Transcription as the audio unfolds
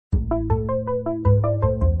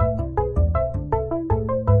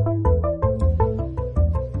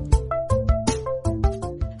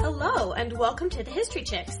Welcome to the History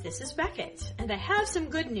Chicks. This is Beckett, and I have some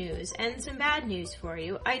good news and some bad news for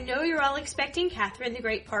you. I know you're all expecting Catherine the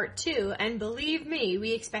Great Part 2, and believe me,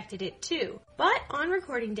 we expected it too. But on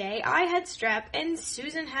recording day, I had strep and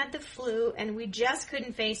Susan had the flu, and we just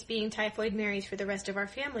couldn't face being Typhoid Marys for the rest of our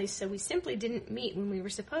families, so we simply didn't meet when we were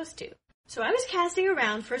supposed to. So I was casting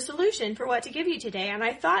around for a solution for what to give you today, and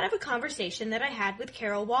I thought of a conversation that I had with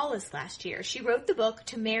Carol Wallace last year. She wrote the book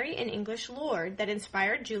To Marry an English Lord that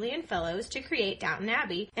inspired Julian Fellows to create Downton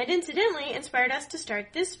Abbey, and incidentally inspired us to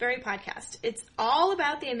start this very podcast. It's all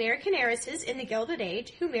about the American heiresses in the Gilded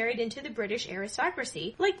Age who married into the British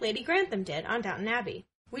aristocracy, like Lady Grantham did on Downton Abbey.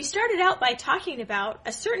 We started out by talking about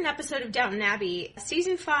a certain episode of Downton Abbey,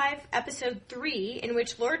 Season 5, Episode 3, in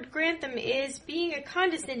which Lord Grantham is being a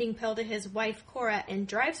condescending pill to his wife Cora and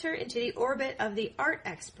drives her into the orbit of the art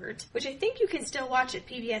expert, which I think you can still watch at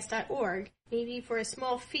pbs.org, maybe for a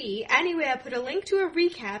small fee. Anyway, I put a link to a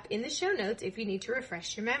recap in the show notes if you need to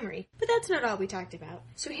refresh your memory. But that's not all we talked about.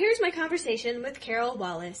 So here's my conversation with Carol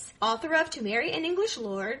Wallace, author of To Marry an English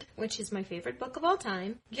Lord, which is my favorite book of all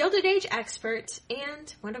time, Gilded Age expert,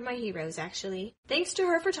 and one of my heroes, actually. Thanks to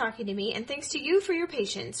her for talking to me, and thanks to you for your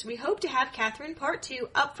patience. We hope to have Catherine Part 2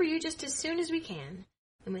 up for you just as soon as we can.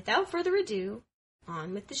 And without further ado,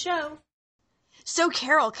 on with the show. So,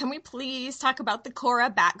 Carol, can we please talk about the Cora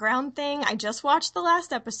background thing? I just watched the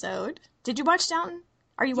last episode. Did you watch Downton?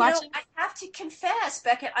 Are you watching? I have to confess,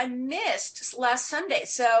 Beckett, I missed last Sunday.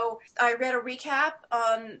 So I read a recap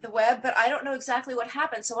on the web, but I don't know exactly what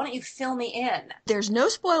happened. So why don't you fill me in? There's no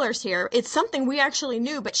spoilers here. It's something we actually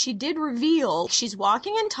knew, but she did reveal she's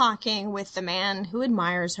walking and talking with the man who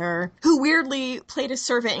admires her, who weirdly played a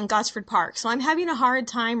servant in Gosford Park. So I'm having a hard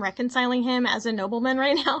time reconciling him as a nobleman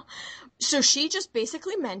right now. So she just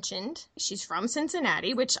basically mentioned she's from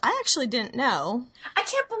Cincinnati, which I actually didn't know. I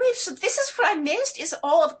can't believe, so this is what I missed, is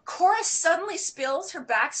all of Cora suddenly spills her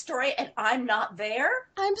backstory and I'm not there?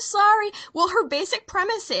 I'm sorry. Well, her basic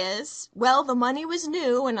premise is, well, the money was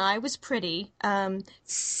new and I was pretty.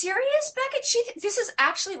 Serious, Beckett? This is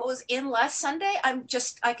actually what was in last Sunday?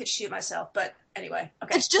 I could shoot myself, but anyway,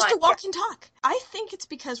 okay. It's just fine. A walk and talk. I think it's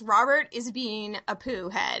because Robert is being a poo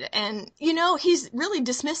head. And, he's really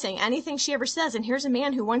dismissing anything she ever says. And here's a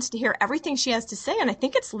man who wants to hear everything she has to say. And I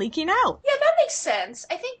think it's leaking out. Yeah, that makes sense.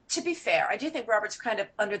 I think, to be fair, I do think Robert's kind of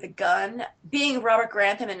under the gun. Being Robert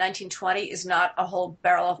Grantham in 1920 is not a whole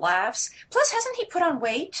barrel of laughs. Plus, hasn't he put on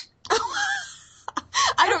weight?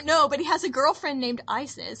 I don't know, but he has a girlfriend named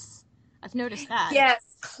Isis. I've noticed that. Yes,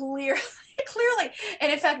 clearly.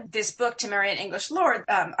 And in fact, this book, To Marry an English Lord,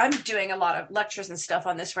 I'm doing a lot of lectures and stuff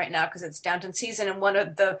on this right now because it's Downton season. And one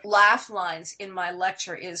of the laugh lines in my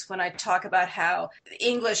lecture is when I talk about how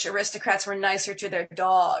English aristocrats were nicer to their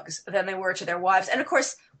dogs than they were to their wives. And of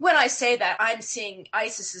course, when I say that, I'm seeing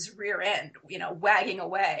Isis's rear end, wagging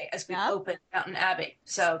away as we open Downton Abbey.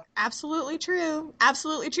 So absolutely true.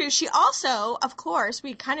 Absolutely true. She also, of course,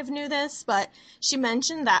 we kind of knew this, but she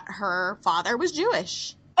mentioned that her father was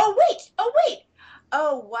Jewish. Oh, wait.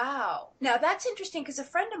 Oh, wow. Now, that's interesting because a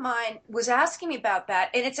friend of mine was asking me about that,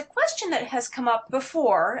 and it's a question that has come up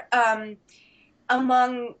before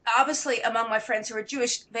among my friends who are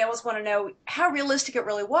Jewish. They always want to know how realistic it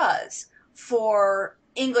really was for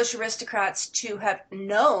English aristocrats to have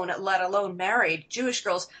known, let alone married, Jewish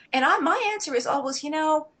girls. And my answer is always,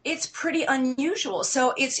 it's pretty unusual.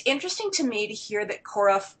 So it's interesting to me to hear that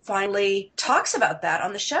Cora finally talks about that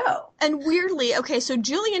on the show. And weirdly, okay, so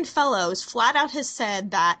Julian Fellows flat out has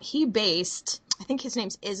said that he based, I think his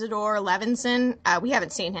name's Isidore Levinson. We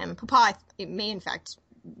haven't seen him. Papa may, in fact,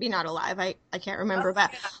 be not alive. I can't remember,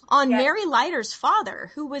 but on Mary Leiter's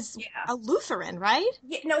father, who was a Lutheran, right?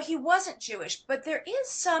 Yeah, no, he wasn't Jewish, but there is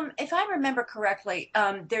some, if I remember correctly,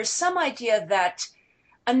 there's some idea that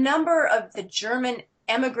a number of the German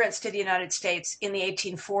immigrants to the United States in the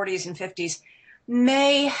 1840s and 50s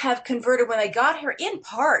may have converted when they got here, in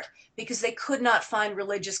part because they could not find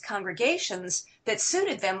religious congregations that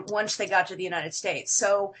suited them once they got to the United States.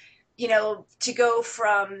 So, to go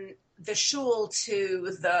from the shul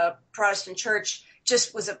to the Protestant church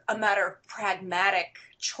just was a matter of pragmatic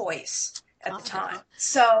choice at the time.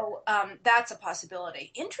 So that's a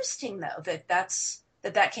possibility. Interesting, though,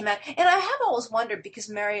 that came out. And I have always wondered, because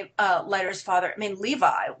Mary Leiter's father,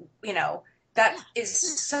 Levi, that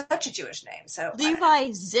is such a Jewish name. So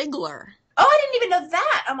Levi Ziegler. Oh, I didn't even know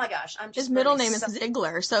that. Oh, my gosh. His middle name is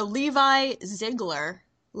Ziegler. So Levi Ziegler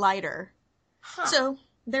Leiter. Huh. So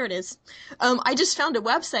There it is. I just found a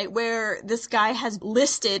website where this guy has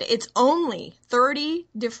listed, it's only 30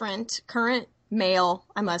 different current male,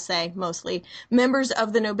 I must say, mostly, members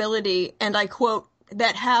of the nobility, and I quote,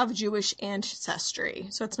 that have Jewish ancestry.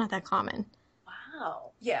 So it's not that common.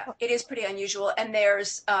 Wow. Yeah, it is pretty unusual. And there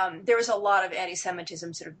was a lot of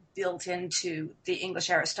anti-Semitism sort of built into the English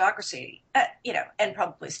aristocracy, and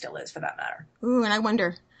probably still is for that matter. Ooh, and I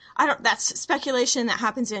wonder, that's speculation that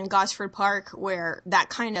happens in Gosford Park, where that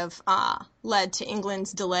kind of led to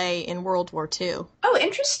England's delay in World War II. Oh,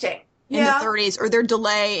 interesting. In the 30s, or their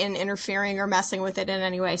delay in interfering or messing with it in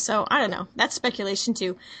any way. So I don't know. That's speculation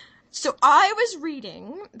too. So I was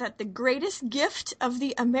reading that the greatest gift of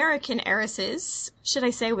the American heiresses, should I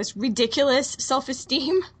say, was ridiculous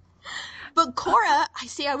self-esteem. But Cora,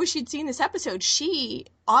 I wish you'd seen this episode. She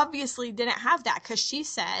obviously didn't have that, because she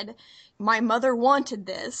said, my mother wanted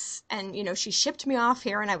this, and, she shipped me off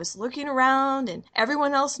here, and I was looking around, and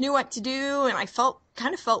everyone else knew what to do, and I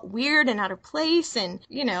kind of felt weird and out of place, and,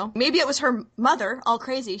 maybe it was her mother, all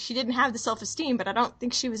crazy. She didn't have the self-esteem, but I don't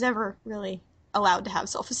think she was ever really allowed to have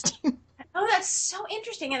self-esteem. Oh, that's so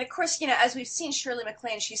interesting. And of course, as we've seen Shirley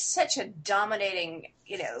MacLaine, she's such a dominating,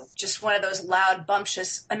 just one of those loud,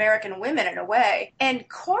 bumptious American women in a way. And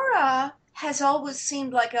Cora has always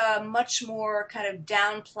seemed like a much more kind of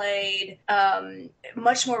downplayed,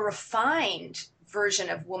 much more refined version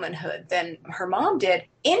of womanhood than her mom did.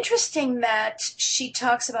 Interesting that she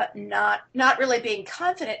talks about not really being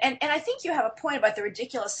confident. And I think you have a point about the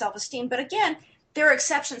ridiculous self-esteem. But again, there are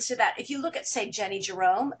exceptions to that. If you look at, say, Jenny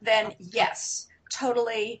Jerome, then yes,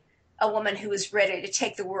 totally a woman who is ready to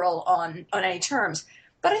take the world on any terms.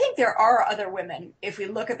 But I think there are other women, if we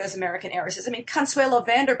look at those American heiresses. I mean, Consuelo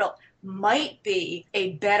Vanderbilt might be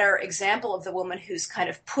a better example of the woman who's kind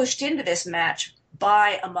of pushed into this match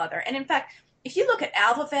by a mother. And in fact, if you look at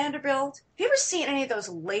Alva Vanderbilt, have you ever seen any of those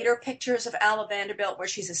later pictures of Alva Vanderbilt where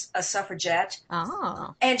she's a suffragette?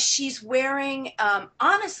 Oh. And she's wearing,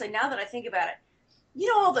 honestly, now that I think about it,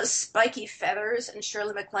 all those spiky feathers in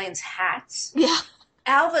Shirley MacLaine's hats? Yeah.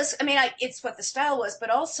 Alva's, it's what the style was, but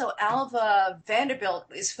also Alva Vanderbilt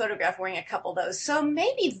is photographed wearing a couple of those. So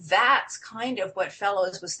maybe that's kind of what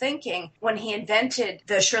Fellows was thinking when he invented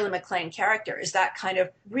the Shirley MacLaine character, is that kind of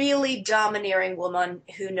really domineering woman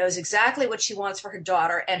who knows exactly what she wants for her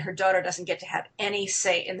daughter, and her daughter doesn't get to have any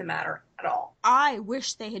say in the matter at all. I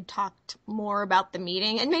wish they had talked more about the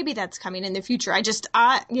meeting, and maybe that's coming in the future.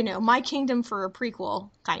 My kingdom for a prequel,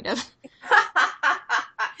 kind of.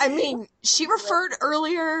 She referred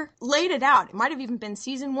earlier, laid it out, it might have even been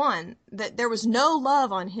season 1, that there was no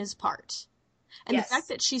love on his part. And yes. The fact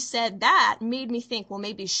that she said that made me think, well,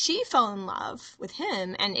 maybe she fell in love with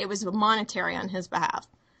him, and it was monetary on his behalf.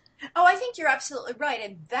 Oh, I think you're absolutely right.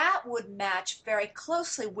 And that would match very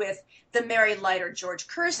closely with the Mary Leiter George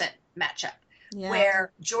Curzon matchup,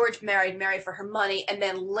 where George married Mary for her money and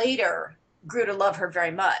then later grew to love her very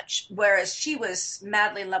much, whereas she was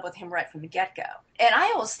madly in love with him right from the get-go. And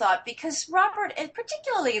I always thought, because Robert, and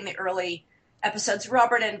particularly in the early episodes,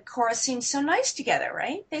 Robert and Cora seemed so nice together,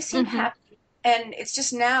 right? They seemed happy. And it's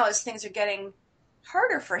just now, as things are getting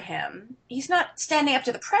harder for him, he's not standing up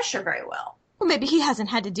to the pressure very well. Well, maybe he hasn't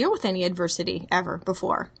had to deal with any adversity ever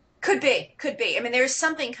before. Could be. There's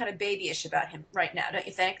something kind of babyish about him right now, don't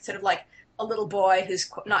you think? Sort of like a little boy who's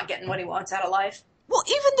not getting what he wants out of life. Well,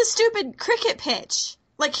 even the stupid cricket pitch.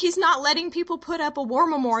 Like, he's not letting people put up a war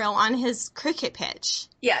memorial on his cricket pitch.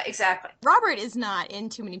 Yeah, exactly. Robert is not in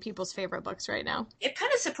too many people's favorite books right now. It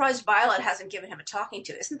kind of surprised Violet hasn't given him a talking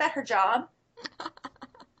to. Isn't that her job?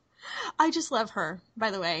 I just love her, by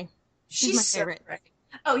the way. She's my favorite.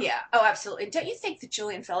 So oh, yeah. Oh, absolutely. Don't you think that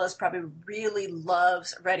Julian Fellows probably really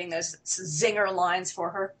loves writing those zinger lines for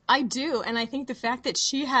her? I do, and I think the fact that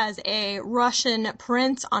she has a Russian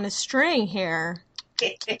prince on a string here...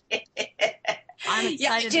 I'm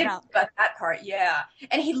excited about that part, yeah.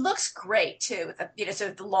 And he looks great, too, with the, sort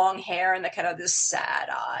of the long hair and the kind of the sad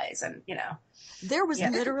eyes and, There was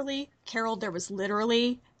literally, Carol,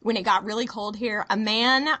 when it got really cold here, a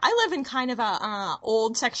man, I live in kind of a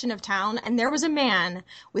old section of town, and there was a man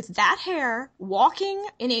with that hair walking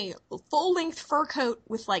in a full-length fur coat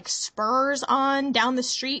with, like, spurs on down the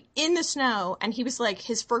street in the snow, and he was like,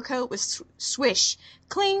 his fur coat was swish,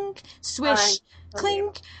 clink, swish,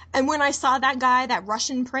 clink. And when I saw that guy, that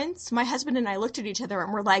Russian prince, my husband and I looked at each other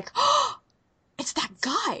and we're like, oh, it's that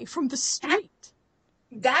guy from the street.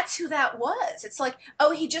 That's who that was. It's like,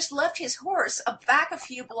 oh, he just left his horse back a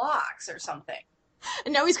few blocks or something.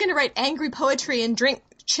 And now he's going to write angry poetry and drink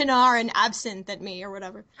chinar and absinthe at me or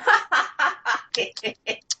whatever.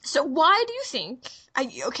 So why do you think,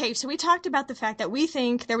 okay, so we talked about the fact that we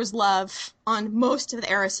think there was love on most of the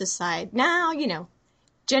heiresses' side. Now,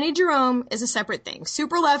 Jenny Jerome is a separate thing.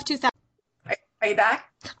 Super Love 2000. Are you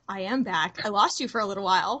back? I am back. I lost you for a little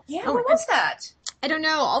while. Yeah, what was that? I don't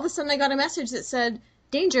know. All of a sudden I got a message that said,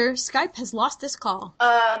 danger, Skype has lost this call.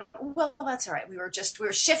 Well, that's all right. We were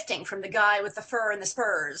shifting from the guy with the fur and the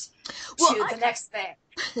spurs to the next thing.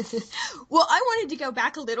 Well, I wanted to go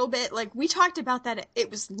back a little bit. Like, we talked about that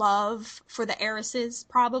it was love for the heiresses,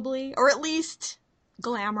 probably, or at least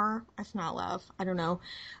glamour, if not love. I don't know.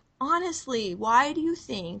 Honestly, why do you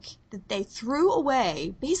think that they threw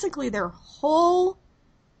away basically their whole...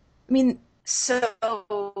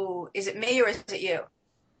 So, is it me or is it you?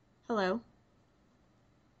 Hello?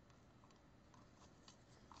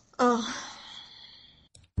 Oh.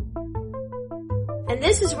 And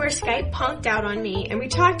this is where Skype punked out on me, and we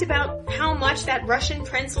talked about how much that Russian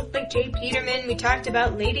prince looked like J. Peterman. We talked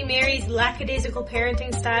about Lady Mary's lackadaisical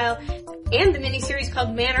parenting style, and the miniseries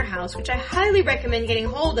called Manor House, which I highly recommend getting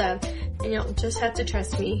hold of. And you'll just have to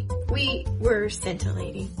trust me. We were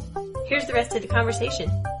scintillating. Here's the rest of the conversation.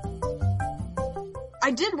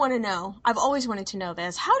 I did want to know, I've always wanted to know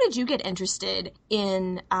this, how did you get interested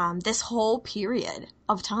in this whole period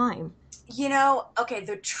of time? Okay,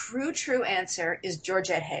 the true answer is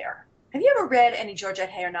Georgette Heyer. Have you ever read any Georgette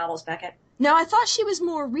Heyer novels, Beckett? No, I thought she was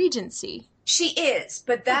more Regency. She is,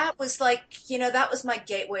 but that was that was my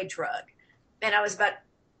gateway drug. And I was about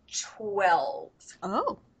 12.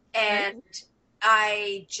 Oh. And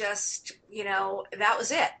I just, that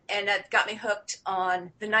was it. And that got me hooked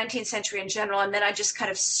on the 19th century in general. And then I just kind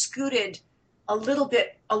of scooted a little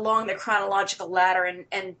bit along the chronological ladder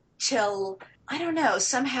until, I don't know,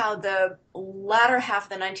 somehow the latter half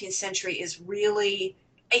of the 19th century is really,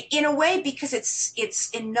 in a way, because it's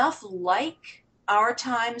enough like our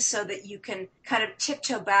time so that you can kind of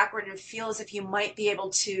tiptoe backward and feel as if you might be able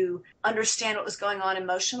to understand what was going on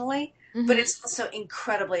emotionally. Mm-hmm. But it's also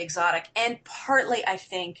incredibly exotic. And partly, I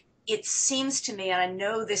think, it seems to me, and I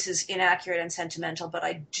know this is inaccurate and sentimental, but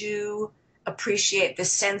I do appreciate the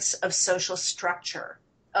sense of social structure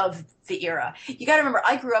of the era. You got to remember,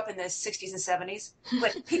 I grew up in the 60s and 70s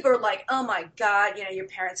when people were like, oh my God, your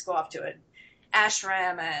parents go off to an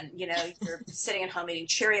ashram and, you're sitting at home eating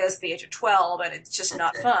Cheerios at the age of 12 and it's just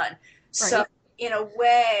not fun. Right. So in a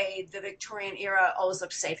way, the Victorian era always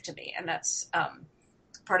looked safe to me. And that's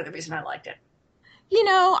part of the reason I liked it.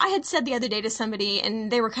 I had said the other day to somebody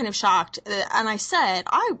and they were kind of shocked. And I said,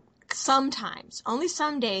 I sometimes, only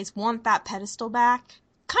some days, want that pedestal back.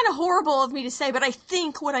 Kind of horrible of me to say, but I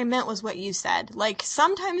think what I meant was what you said. Like,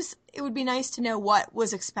 sometimes it would be nice to know what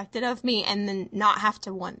was expected of me and then not have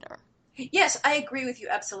to wonder. Yes, I agree with you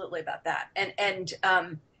absolutely about that. And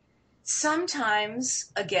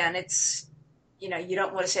sometimes, again, it's, you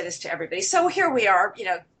don't want to say this to everybody. So here we are,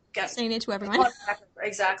 saying it to everyone.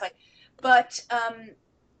 Exactly. But,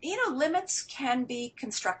 limits can be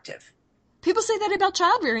constructive. People say that about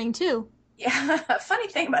child rearing, too. Yeah, funny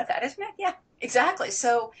thing about that, isn't it? Yeah, exactly.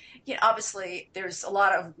 So, obviously there's a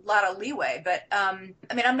lot of leeway, but,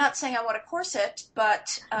 I'm not saying I want a corset,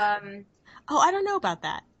 but, Oh, I don't know about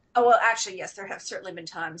that. Oh, well, actually, yes, there have certainly been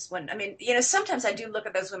times when, sometimes I do look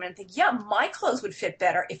at those women and think, yeah, my clothes would fit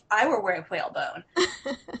better if I were wearing whalebone.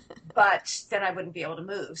 But then I wouldn't be able to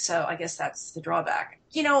move. So I guess that's the drawback.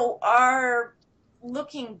 Our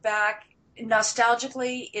looking back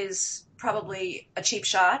nostalgically is probably a cheap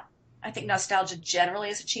shot. I think nostalgia generally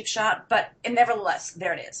is a cheap shot, but nevertheless,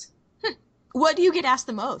 there it is. What do you get asked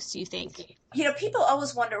the most, do you think? People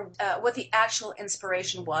always wonder what the actual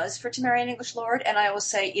inspiration was for To Marry an English Lord, and I always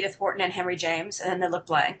say Edith Wharton and Henry James, and then they look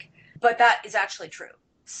blank. But that is actually true.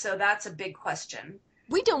 So that's a big question.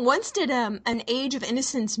 We once did an Age of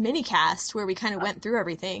Innocence minicast where we kind of went through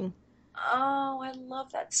everything. Oh, I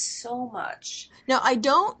love that so much. Now, I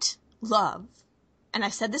don't love, and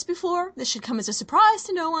I've said this before, this should come as a surprise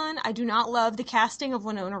to no one, I do not love the casting of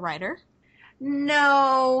Winona Ryder.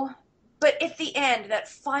 No, but at the end, that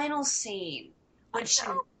final scene, when she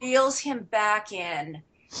reels him back in,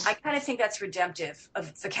 I kind of think that's redemptive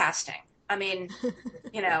of the casting. And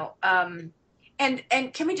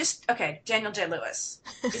can we just, Daniel J. Lewis.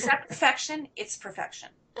 Is that perfection? It's perfection.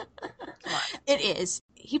 Come on. It is.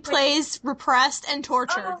 He plays repressed and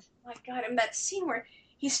tortured. Oh, my God. And that scene where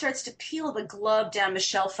he starts to peel the glove down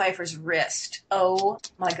Michelle Pfeiffer's wrist. Oh,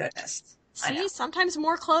 my goodness. See, sometimes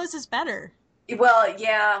more clothes is better. Well,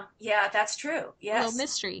 yeah, that's true. Yes. A little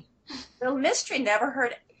mystery. Little mystery, never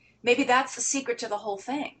heard. Maybe that's the secret to the whole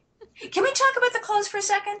thing. Can we talk about the clothes for a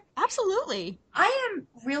second? Absolutely. I am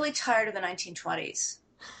really tired of the 1920s.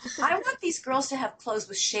 I want these girls to have clothes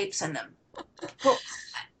with shapes in them. Well,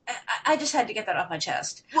 I just had to get that off my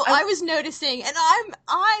chest. Well, I was noticing, and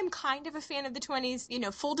I'm kind of a fan of the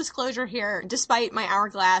 20s, full disclosure here, despite my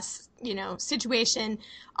hourglass, situation.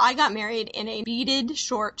 I got married in a beaded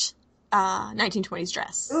short 1920s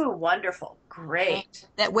dress. Ooh, wonderful. Great.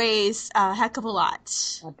 That weighs a heck of a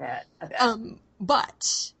lot. I bet.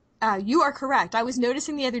 But you are correct. I was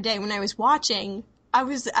noticing the other day when I was watching, it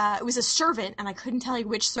was a servant, and I couldn't tell you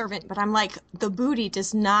which servant, but I'm like, the booty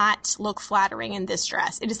does not look flattering in this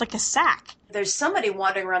dress. It is like a sack. There's somebody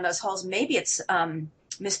wandering around those halls. Maybe it's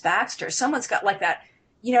Miss Baxter. Someone's got like that,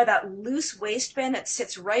 that loose waistband that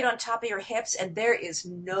sits right on top of your hips, and there is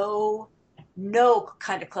no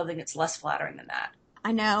kind of clothing that's less flattering than that.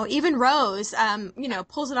 I know. Even Rose,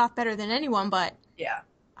 pulls it off better than anyone, but... Yeah.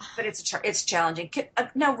 But it's challenging.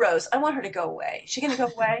 Now, Rose, I want her to go away. Is she going to go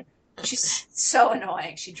away? She's so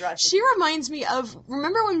annoying. She drives me. She reminds me of,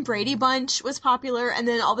 remember when Brady Bunch was popular, and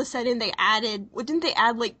then all of a sudden didn't they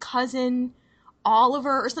add, like, Cousin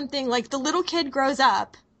Oliver or something? Like, the little kid grows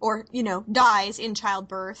up, or, dies in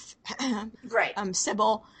childbirth. Right.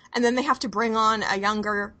 Sybil. And then they have to bring on a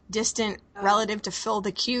younger, distant relative to fill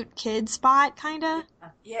the cute kid spot, kind of.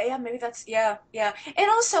 Yeah, maybe that's, yeah. And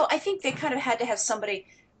also, I think they kind of had to have somebody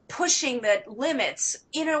pushing the limits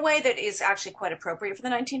in a way that is actually quite appropriate for the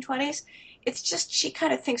 1920s. It's just, she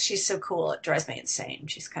kind of thinks she's so cool, it drives me insane.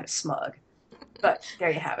 She's kind of smug. But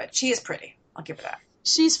there you have it. She is pretty. I'll give her that.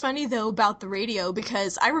 She's funny, though, about the radio,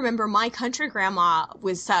 because I remember my country grandma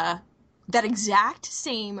was that exact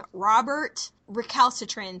same Robert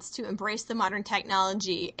recalcitrance to embrace the modern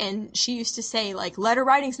technology. And she used to say, like, letter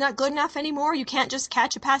writing's not good enough anymore. You can't just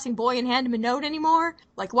catch a passing boy and hand him a note anymore.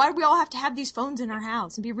 Like, why do we all have to have these phones in our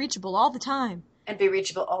house and be reachable all the time?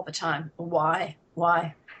 Why?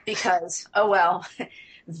 Because, oh well,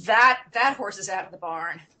 that horse is out of the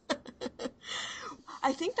barn.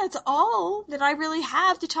 I think that's all that I really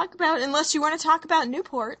have to talk about, unless you want to talk about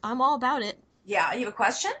Newport. I'm all about it. Yeah, you have a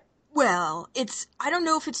question? Well, I don't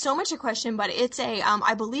know if it's so much a question, but it's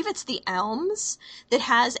I believe it's the Elms that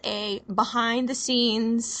has a behind the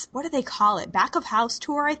scenes, what do they call it? Back of house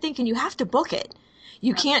tour, I think, and you have to book it.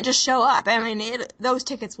 You can't just show up. I mean, those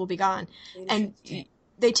tickets will be gone. And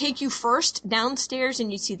they take you first downstairs and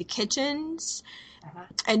you see the kitchens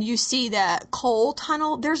and you see the coal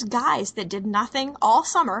tunnel. There's guys that did nothing all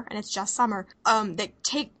summer, and it's just summer, that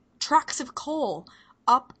take trucks of coal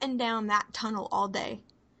up and down that tunnel all day.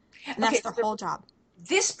 And that's their whole job.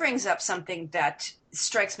 This brings up something that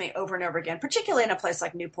strikes me over and over again, particularly in a place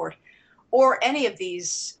like Newport or any of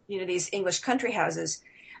these, these English country houses.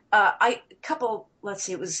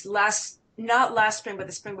 It was not last spring, but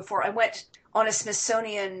the spring before, I went on a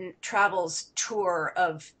Smithsonian Travels tour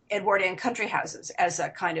of Edwardian country houses as a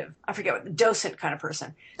kind of, I forget what, docent kind of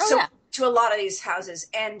person. To a lot of these houses.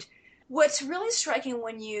 And what's really striking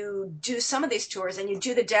when you do some of these tours and you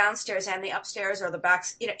do the downstairs and the upstairs or the back,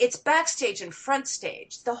 it's backstage and front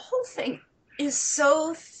stage. The whole thing is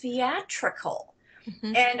so theatrical.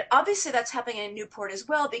 Mm-hmm. And obviously that's happening in Newport as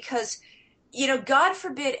well because, God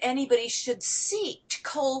forbid anybody should see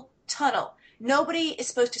coal tunnel. Nobody is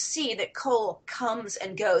supposed to see that coal comes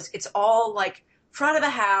and goes. It's all like front of the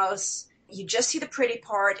house. You just see the pretty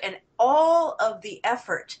part, and all of the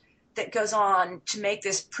effort that goes on to make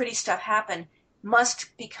this pretty stuff happen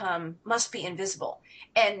must be invisible.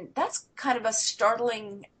 And that's kind of a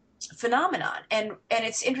startling phenomenon. And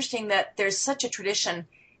it's interesting that there's such a tradition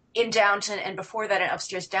in Downton and before that in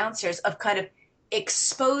upstairs, downstairs of kind of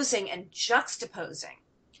exposing and juxtaposing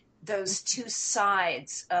those two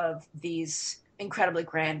sides of these incredibly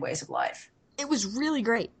grand ways of life. It was really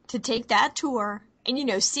great to take that tour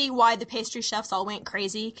and, see why the pastry chefs all went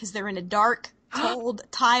crazy, because they're in a dark, cold,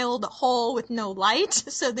 tiled hole with no light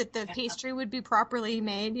so that the pastry would be properly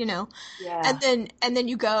made, Yeah. And then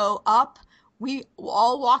you go up. We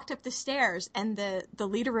all walked up the stairs, and the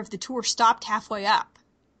leader of the tour stopped halfway up.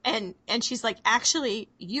 And she's like, actually,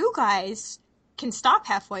 you guys can stop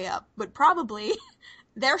halfway up, but probably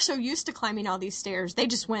they're so used to climbing all these stairs, they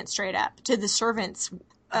just went straight up to the servants'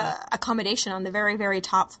 accommodation on the very, very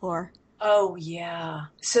top floor. Oh, yeah.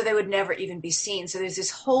 So they would never even be seen. So there's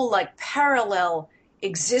this whole, like, parallel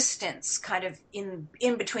existence kind of in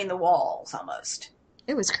between the walls almost.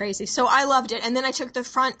 It was crazy. So I loved it. And then I took the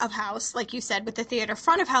front of house, like you said, with the theater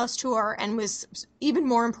front of house tour and was even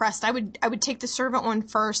more impressed. I would take the servant one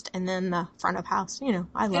first and then the front of house.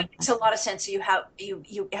 I love it. It makes a lot of sense. So you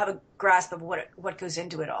have a grasp of what goes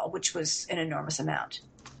into it all, which was an enormous amount.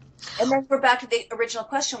 And then we're back to the original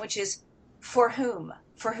question, which is, for whom?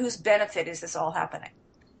 For whose benefit is this all happening?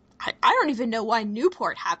 I don't even know why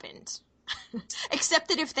Newport happened. Except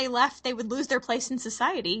that if they left, they would lose their place in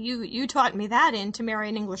society. You taught me that in To Marry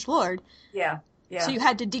an English Lord. Yeah, yeah. So you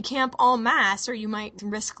had to decamp en masse, or you might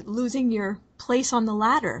risk losing your place on the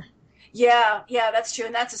ladder. Yeah, that's true.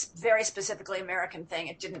 And that's a very specifically American thing.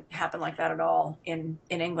 It didn't happen like that at all in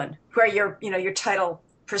England, where your title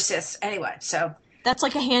persists anyway. So that's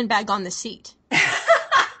like a handbag on the seat.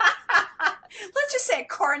 Let's just say a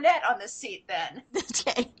coronet on the seat then.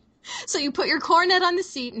 Okay. So you put your coronet on the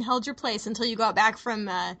seat and held your place until you got back from,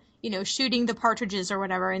 shooting the partridges or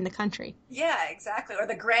whatever in the country. Yeah, exactly. Or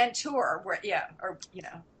the Grand Tour, or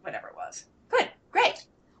whatever it was. Good. Great.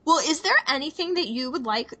 Well, is there anything that you would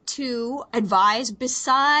like to advise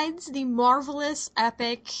besides the marvelous,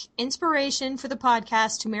 epic inspiration for the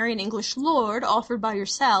podcast To Marry an English Lord offered by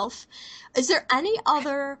yourself? Is there any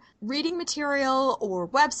other reading material or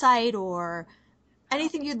website or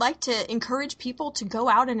anything you'd like to encourage people to go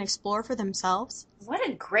out and explore for themselves? What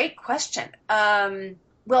a great question.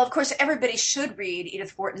 Well, of course, everybody should read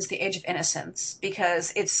Edith Wharton's The Age of Innocence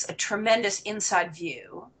because it's a tremendous inside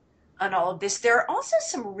view on all of this. There are also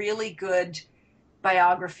some really good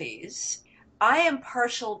biographies. I am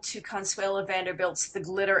partial to Consuelo Vanderbilt's The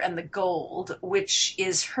Glitter and the Gold, which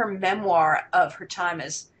is her memoir of her time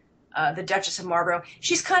as the Duchess of Marlborough.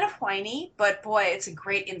 She's kind of whiny, but boy, it's a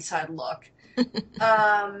great inside look.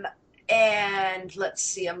 And let's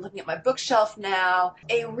see, I'm looking at my bookshelf now.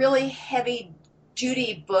 A really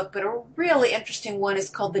heavy-duty book, but a really interesting one is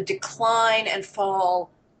called The Decline and Fall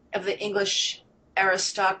of the English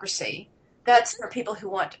Aristocracy. That's for people who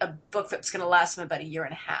want a book that's going to last them about a year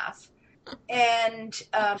and a half. And,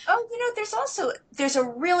 there's a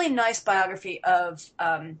really nice biography of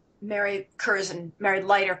Mary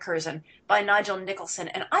Leiter Curzon by Nigel Nicholson,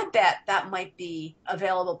 and I bet that might be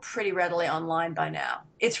available pretty readily online by now.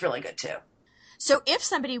 It's really good too. So if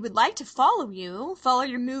somebody would like to follow you, follow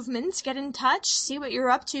your movements, get in touch, see what you're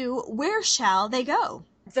up to, where shall they go?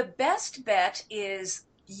 The best bet is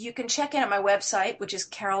you can check in at my website, which is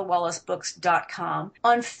carolwallacebooks.com.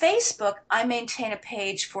 On Facebook, I maintain a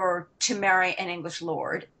page for To Marry an English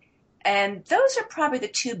Lord, and those are probably the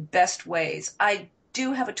two best ways. I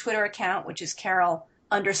do have a Twitter account, which is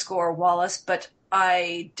Carol_Wallace, but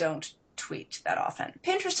I don't tweet that often.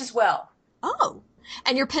 Pinterest as well. Oh,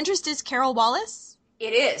 and your Pinterest is Carol Wallace?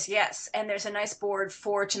 It is, yes. And there's a nice board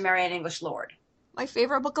for To Marry an English Lord. My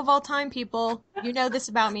favorite book of all time, people. You know this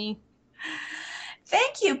about me.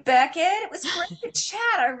 Thank you, Beckett. It was great to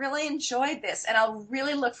chat. I really enjoyed this, and I'll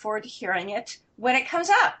really look forward to hearing it when it comes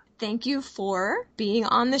up. Thank you for being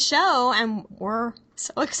on the show, and we're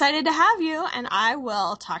so excited to have you, and I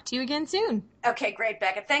will talk to you again soon. Okay, great,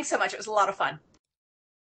 Beckett. Thanks so much. It was a lot of fun.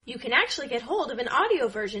 You can actually get hold of an audio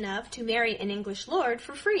version of To Marry an English Lord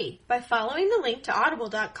for free by following the link to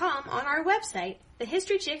audible.com on our website,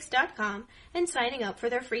 thehistorychicks.com, and signing up for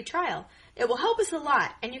their free trial. It will help us a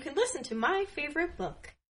lot, and you can listen to my favorite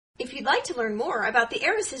book. If you'd like to learn more about the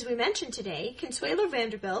heiresses we mentioned today, Consuelo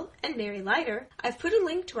Vanderbilt and Mary Leiter, I've put a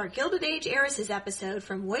link to our Gilded Age Heiresses episode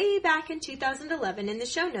from way back in 2011 in the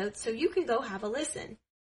show notes so you can go have a listen.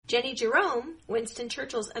 Jenny Jerome, Winston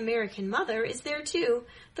Churchill's American mother, is there too,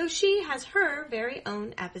 though she has her very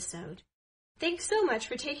own episode. Thanks so much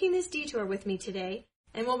for taking this detour with me today,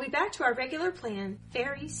 and we'll be back to our regular plan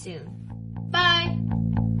very soon. Bye!